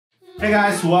Hey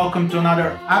guys, welcome to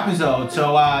another episode.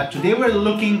 So today we're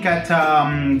looking at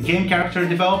game character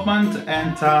development,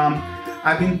 and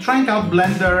I've been trying out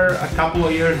Blender a couple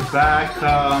of years back,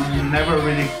 never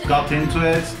really got into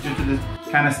it due to the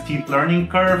kind of steep learning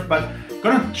curve, but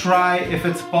gonna try if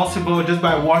it's possible just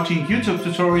by watching YouTube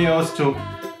tutorials to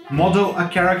model a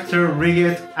character, rig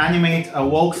it, animate a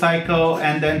walk cycle,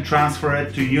 and then transfer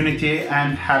it to Unity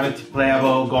and have it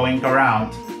playable going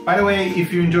around. By the way,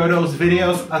 if you enjoy those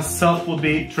videos, a sub would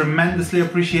be tremendously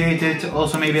appreciated.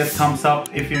 Also maybe a thumbs up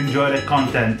if you enjoy the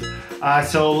content.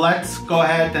 So let's go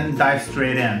ahead and dive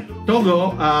straight in.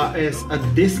 Togo is a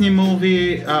Disney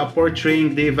movie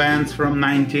portraying the events from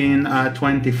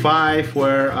 1925,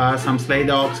 where some sleigh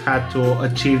dogs had to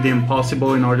achieve the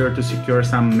impossible in order to secure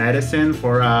some medicine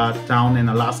for a town in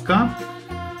Alaska.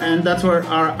 And that's where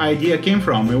our idea came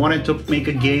from. We wanted to make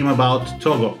a game about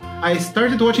Togo. I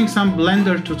started watching some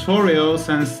Blender tutorials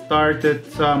and started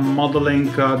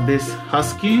modeling this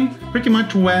husky. Pretty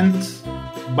much went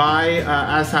by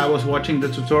as I was watching the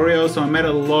tutorial, so I made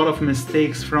a lot of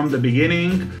mistakes from the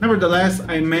beginning. Nevertheless,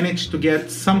 I managed to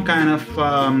get some kind of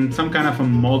a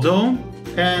model.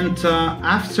 And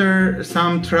after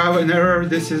some trial and error,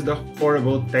 this is the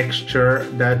horrible texture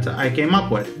that I came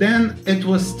up with. Then it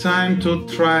was time to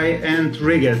try and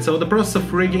rig it. So the process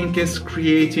of rigging is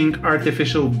creating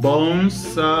artificial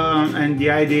bones, and the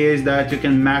idea is that you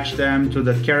can match them to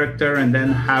the character and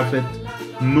then have it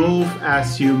move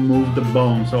as you move the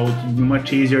bones. So it's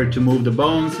much easier to move the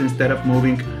bones instead of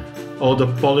moving all the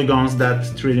polygons that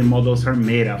 3D models are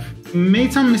made of.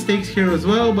 Made some mistakes here as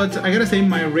well, but I gotta say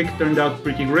my rig turned out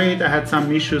pretty great. I had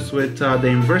some issues with the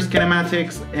inverse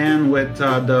kinematics and with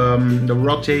the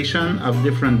rotation of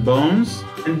different bones.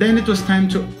 And then it was time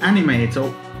to animate.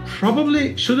 So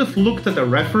probably should have looked at a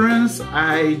reference.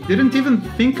 I didn't even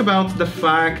think about the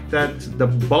fact that the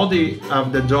body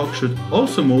of the dog should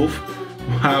also move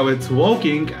while it's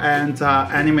walking, and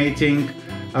animating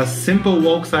simple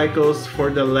walk cycles for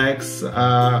the legs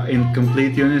in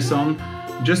complete unison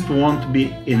just won't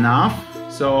be enough.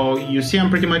 So you see I'm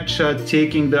pretty much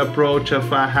taking the approach of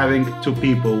having two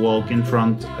people walk in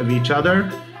front of each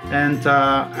other, and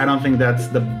I don't think that's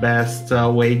the best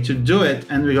way to do it,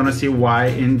 and we're gonna see why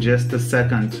in just a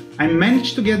second. I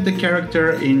managed to get the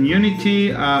character in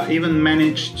Unity, even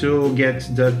managed to get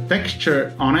the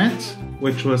texture on it,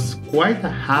 which was quite a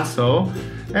hassle.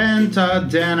 And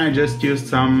then I just used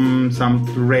some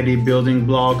ready building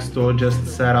blocks to just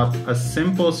set up a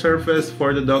simple surface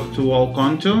for the dog to walk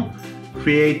onto,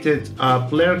 created a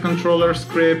player controller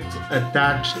script,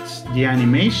 attached the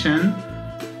animation,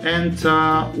 and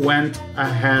went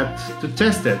ahead to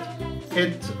test it.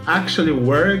 It actually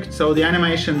worked, so the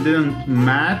animation didn't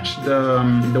match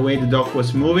the way the dog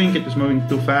was moving. It was moving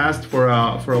too fast for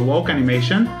a walk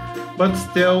animation, but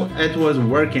still it was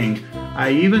working.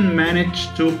 I even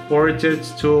managed to port it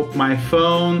to my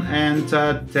phone and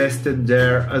test it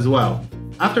there as well.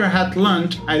 After I had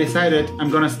lunch, I decided I'm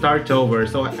gonna start over.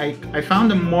 So I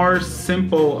found a more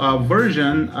simple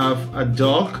version of a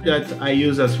dog that I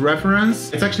use as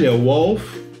reference. It's actually a wolf.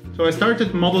 So I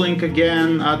started modeling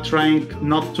again, trying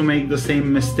not to make the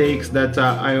same mistakes that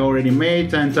I already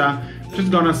made, and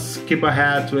just gonna skip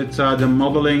ahead with the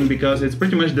modeling because it's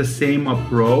pretty much the same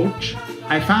approach.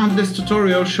 I found this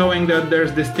tutorial showing that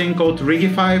there's this thing called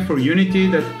Rigify for Unity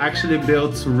that actually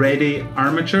builds ready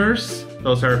armatures.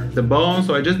 Those are the bones,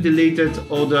 so I just deleted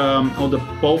all the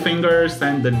paw fingers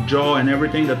and the jaw and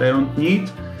everything that I don't need.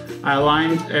 I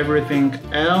aligned everything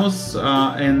else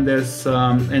in this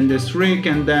rig,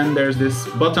 and then there's this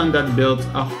button that builds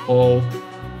a whole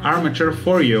armature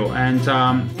for you. And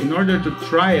in order to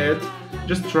try it,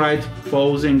 just tried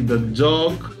posing the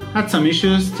dog. Had some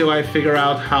issues till I figure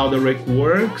out how the rig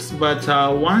works, but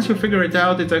once you figure it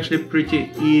out, it's actually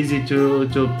pretty easy to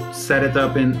set it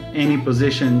up in any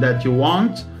position that you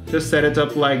want. Just set it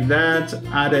up like that,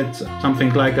 added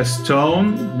something like a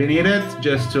stone beneath it,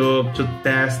 just to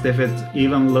test if it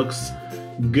even looks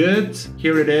good.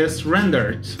 Here it is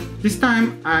rendered. This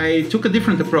time I took a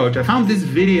different approach. I found this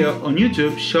video on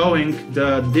YouTube showing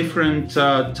the different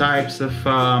types of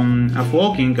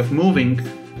walking, of moving,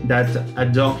 that a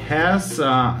dog has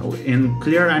in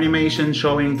clear animation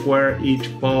showing where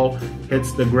each paw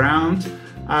hits the ground.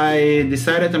 I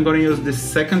decided I'm going to use this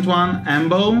second one,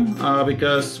 Ambo,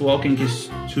 because walking is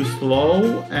too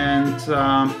slow and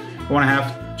I want to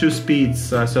have two speeds,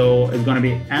 so it's going to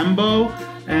be Ambo,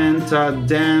 and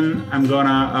then I'm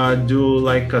gonna do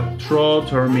like a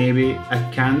trot or maybe a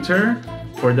canter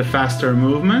for the faster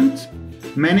movement.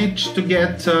 managed to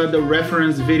get the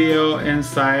reference video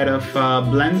inside of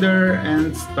Blender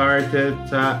and started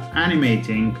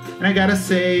animating. And I gotta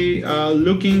say,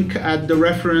 looking at the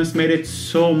reference made it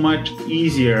so much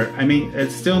easier. I mean,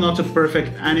 it's still not a perfect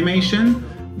animation,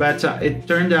 but it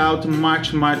turned out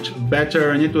much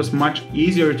better, and it was much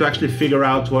easier to actually figure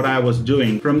out what I was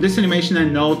doing. From this animation I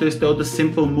noticed all the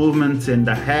simple movements in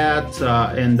the head,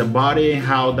 in the body,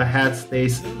 how the head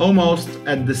stays almost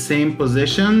at the same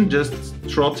position, just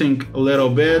trotting a little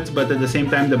bit, but at the same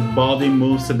time the body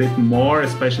moves a bit more,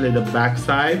 especially the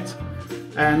backside.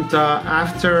 And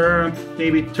after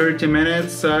maybe 30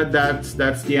 minutes,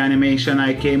 that's the animation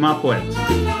I came up with.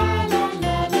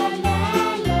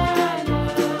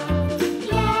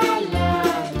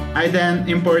 I then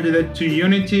imported it to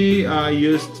Unity,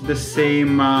 used the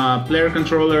same player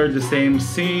controller, the same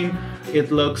scene. It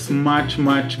looks much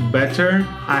better.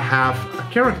 I have a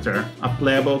character, a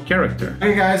playable character.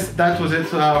 Okay guys, that was it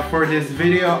for this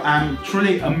video. I'm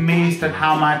truly amazed at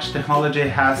how much technology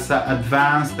has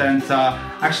advanced, and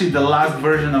actually the last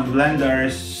version of Blender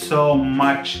is so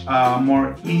much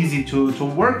more easy to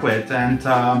work with, and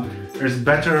there's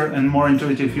better and more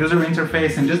intuitive user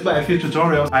interface, and just by a few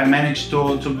tutorials I managed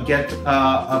to get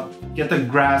a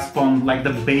grasp on like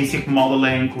the basic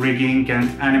modeling, rigging and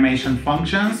animation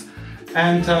functions,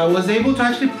 and was able to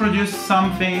actually produce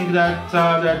something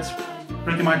that's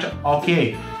pretty much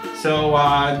okay. So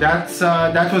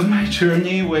that was my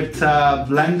journey with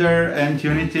Blender and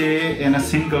Unity in a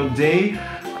single day.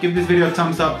 Give this video a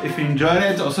thumbs up if you enjoyed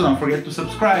it. Also, don't forget to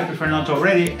subscribe if you're not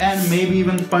already, and maybe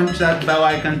even punch that bell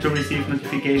icon to receive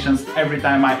notifications every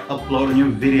time I upload a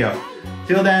new video.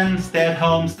 Till then, stay at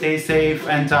home, stay safe,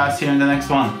 and see you in the next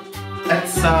one.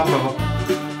 Let's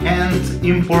and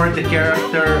import the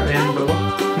character, and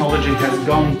technology has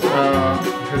gone.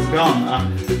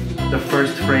 The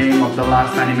first frame of the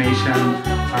last animation.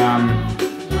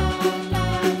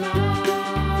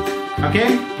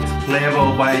 Okay.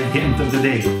 Playable by the end of the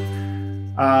day.